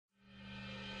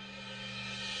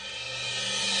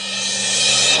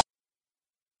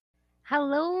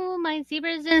Hello, my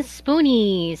zebras and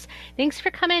spoonies. Thanks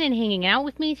for coming and hanging out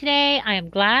with me today. I am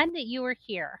glad that you are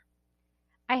here.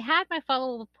 I had my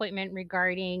follow up appointment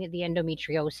regarding the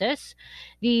endometriosis.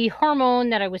 The hormone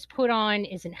that I was put on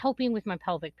isn't helping with my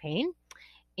pelvic pain.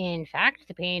 In fact,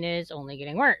 the pain is only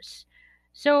getting worse.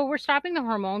 So, we're stopping the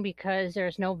hormone because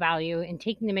there's no value in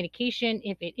taking the medication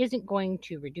if it isn't going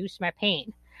to reduce my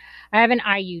pain. I have an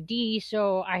IUD,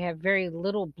 so I have very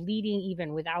little bleeding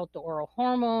even without the oral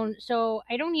hormone, so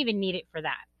I don't even need it for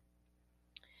that.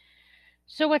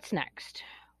 So, what's next?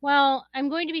 Well, I'm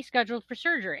going to be scheduled for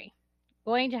surgery.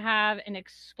 Going to have an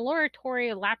exploratory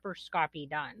laparoscopy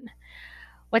done.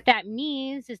 What that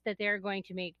means is that they're going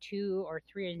to make 2 or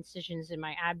 3 incisions in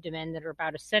my abdomen that are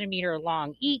about a centimeter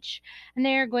long each, and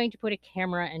they're going to put a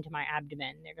camera into my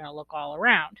abdomen. They're going to look all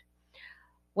around.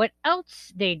 What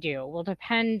else they do will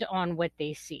depend on what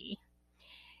they see.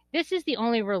 This is the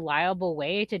only reliable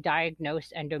way to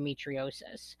diagnose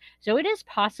endometriosis. So it is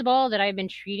possible that I've been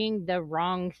treating the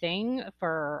wrong thing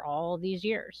for all these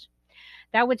years.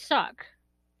 That would suck.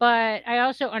 But I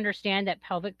also understand that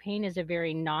pelvic pain is a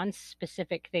very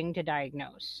non-specific thing to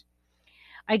diagnose.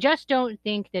 I just don't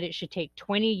think that it should take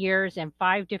 20 years and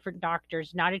 5 different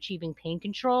doctors not achieving pain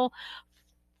control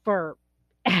for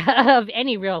of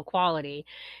any real quality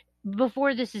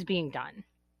before this is being done.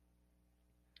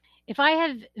 If I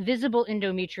have visible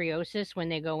endometriosis when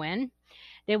they go in,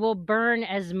 they will burn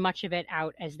as much of it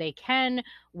out as they can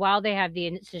while they have the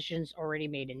incisions already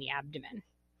made in the abdomen.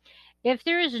 If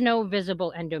there is no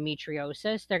visible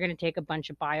endometriosis, they're going to take a bunch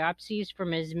of biopsies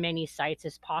from as many sites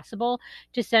as possible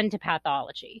to send to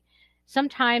pathology.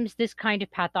 Sometimes this kind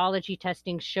of pathology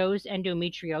testing shows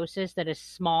endometriosis that is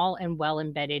small and well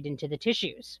embedded into the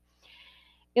tissues.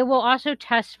 It will also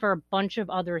test for a bunch of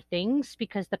other things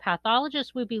because the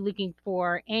pathologist will be looking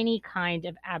for any kind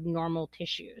of abnormal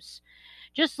tissues.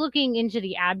 Just looking into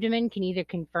the abdomen can either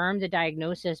confirm the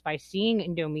diagnosis by seeing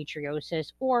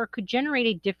endometriosis or could generate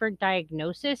a different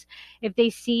diagnosis if they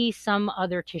see some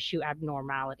other tissue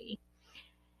abnormality.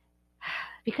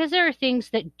 Because there are things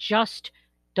that just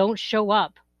don't show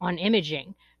up on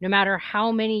imaging, no matter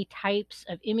how many types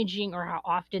of imaging or how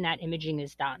often that imaging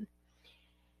is done.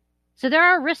 So there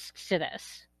are risks to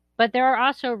this, but there are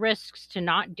also risks to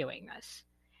not doing this.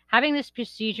 Having this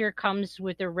procedure comes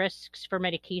with the risks for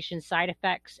medication side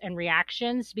effects and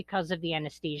reactions because of the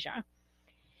anesthesia.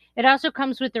 It also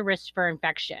comes with the risk for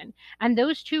infection, and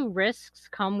those two risks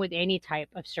come with any type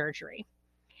of surgery.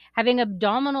 Having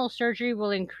abdominal surgery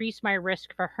will increase my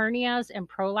risk for hernias and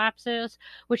prolapses,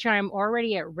 which I am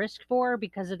already at risk for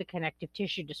because of the connective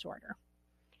tissue disorder.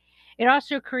 It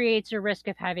also creates a risk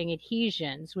of having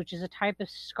adhesions, which is a type of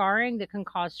scarring that can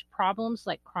cause problems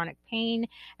like chronic pain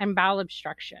and bowel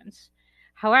obstructions.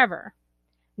 However,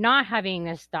 not having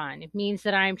this done, it means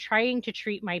that I'm trying to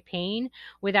treat my pain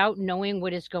without knowing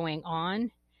what is going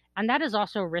on, and that is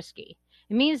also risky.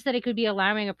 It means that it could be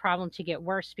allowing a problem to get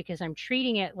worse because I'm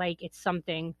treating it like it's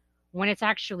something when it's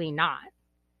actually not.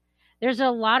 There's a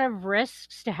lot of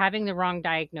risks to having the wrong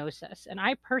diagnosis. And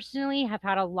I personally have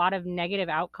had a lot of negative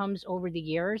outcomes over the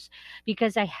years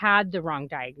because I had the wrong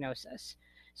diagnosis.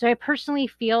 So I personally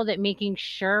feel that making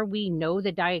sure we know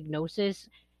the diagnosis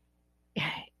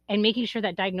and making sure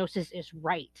that diagnosis is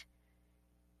right,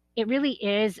 it really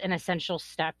is an essential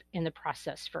step in the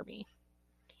process for me.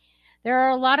 There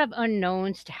are a lot of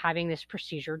unknowns to having this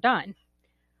procedure done.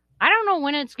 I don't know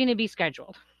when it's going to be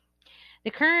scheduled.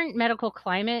 The current medical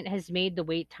climate has made the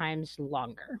wait times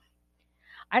longer.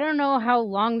 I don't know how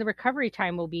long the recovery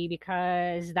time will be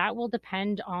because that will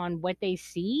depend on what they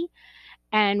see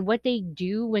and what they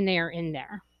do when they are in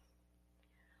there.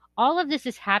 All of this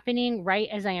is happening right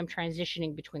as I am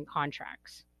transitioning between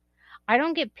contracts. I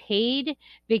don't get paid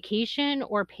vacation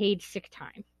or paid sick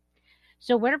time.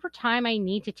 So, whatever time I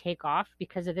need to take off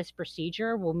because of this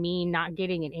procedure will mean not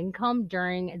getting an income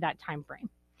during that time frame.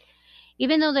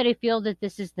 Even though that I feel that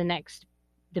this is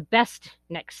the best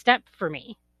next step for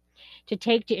me to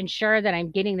take to ensure that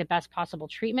I'm getting the best possible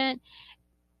treatment,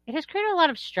 it has created a lot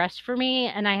of stress for me,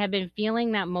 and I have been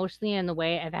feeling that mostly in the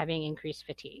way of having increased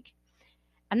fatigue.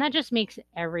 And that just makes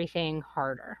everything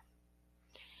harder.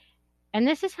 And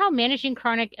this is how managing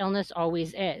chronic illness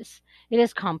always is. It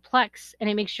is complex and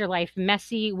it makes your life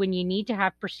messy when you need to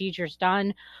have procedures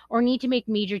done or need to make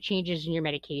major changes in your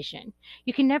medication.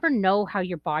 You can never know how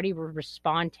your body will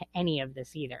respond to any of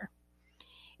this either.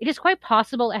 It is quite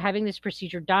possible that having this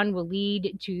procedure done will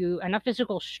lead to enough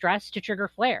physical stress to trigger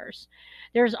flares.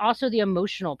 There's also the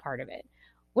emotional part of it.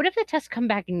 What if the tests come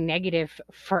back negative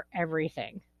for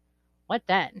everything? What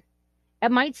then?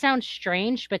 It might sound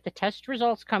strange, but the test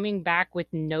results coming back with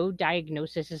no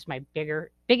diagnosis is my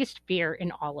biggest fear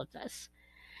in all of this.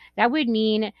 That would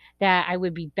mean that I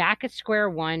would be back at square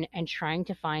one and trying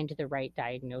to find the right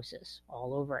diagnosis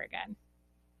all over again.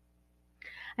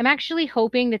 I'm actually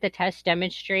hoping that the test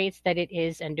demonstrates that it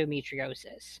is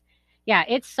endometriosis. Yeah,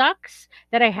 it sucks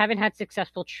that I haven't had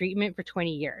successful treatment for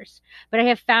 20 years, but I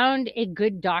have found a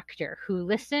good doctor who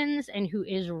listens and who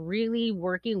is really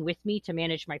working with me to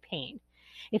manage my pain.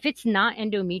 If it's not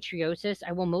endometriosis,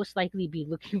 I will most likely be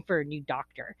looking for a new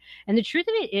doctor. And the truth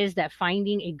of it is that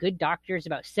finding a good doctor is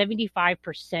about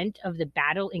 75% of the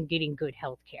battle in getting good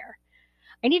health care.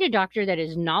 I need a doctor that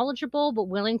is knowledgeable but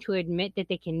willing to admit that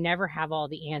they can never have all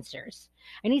the answers.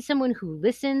 I need someone who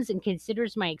listens and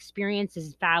considers my experience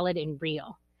as valid and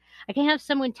real. I can't have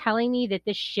someone telling me that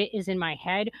this shit is in my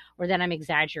head or that I'm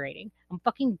exaggerating. I'm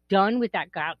fucking done with that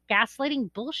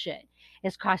gaslighting bullshit.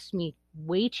 It's cost me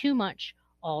way too much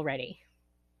already.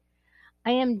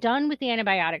 I am done with the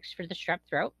antibiotics for the strep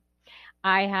throat.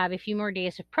 I have a few more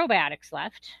days of probiotics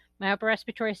left. My upper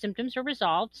respiratory symptoms are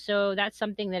resolved, so that's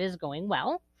something that is going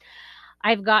well.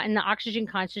 I've gotten the oxygen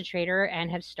concentrator and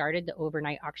have started the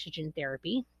overnight oxygen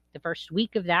therapy. The first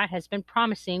week of that has been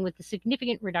promising with a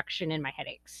significant reduction in my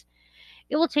headaches.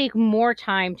 It will take more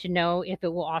time to know if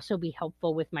it will also be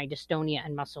helpful with my dystonia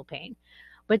and muscle pain.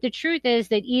 But the truth is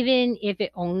that even if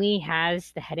it only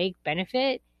has the headache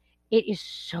benefit, it is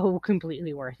so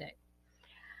completely worth it.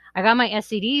 I got my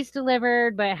SCDs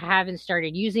delivered, but haven't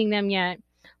started using them yet.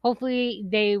 Hopefully,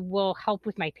 they will help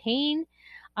with my pain,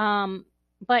 um,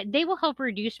 but they will help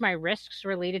reduce my risks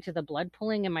related to the blood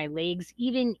pooling in my legs,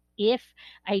 even if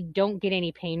I don't get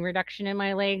any pain reduction in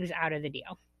my legs out of the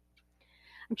deal.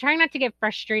 I'm trying not to get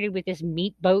frustrated with this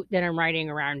meat boat that I'm riding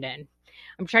around in.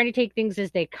 I'm trying to take things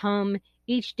as they come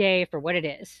each day for what it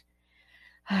is.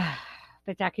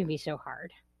 But that can be so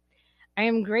hard. I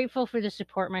am grateful for the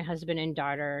support my husband and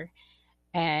daughter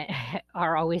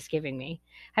are always giving me.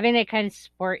 Having that kind of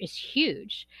support is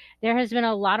huge. There has been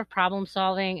a lot of problem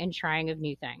solving and trying of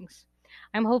new things.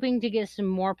 I'm hoping to get some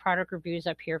more product reviews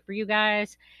up here for you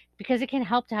guys because it can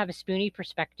help to have a spoony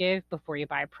perspective before you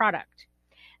buy a product.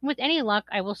 And with any luck,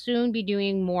 I will soon be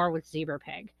doing more with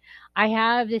ZebraPig. I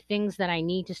have the things that I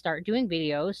need to start doing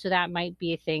videos, so that might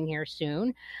be a thing here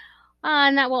soon.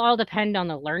 And that will all depend on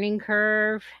the learning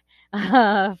curve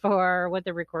for what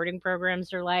the recording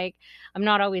programs are like. I'm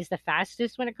not always the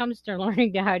fastest when it comes to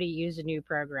learning how to use a new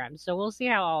program. So we'll see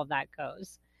how all of that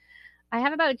goes. I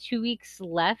have about 2 weeks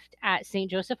left at St.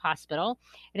 Joseph Hospital.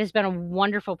 It has been a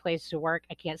wonderful place to work.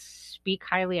 I can't speak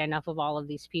highly enough of all of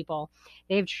these people.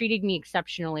 They have treated me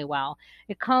exceptionally well.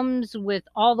 It comes with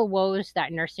all the woes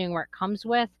that nursing work comes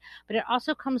with, but it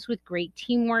also comes with great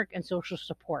teamwork and social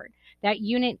support. That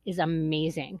unit is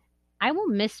amazing. I will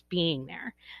miss being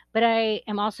there, but I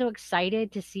am also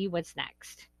excited to see what's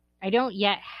next. I don't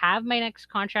yet have my next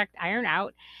contract ironed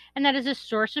out, and that is a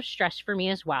source of stress for me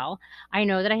as well. I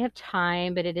know that I have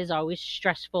time, but it is always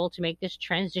stressful to make this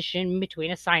transition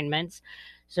between assignments.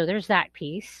 So there's that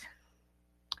piece.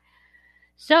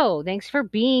 So thanks for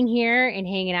being here and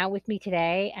hanging out with me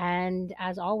today. And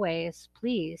as always,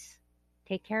 please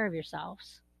take care of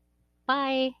yourselves.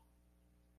 Bye.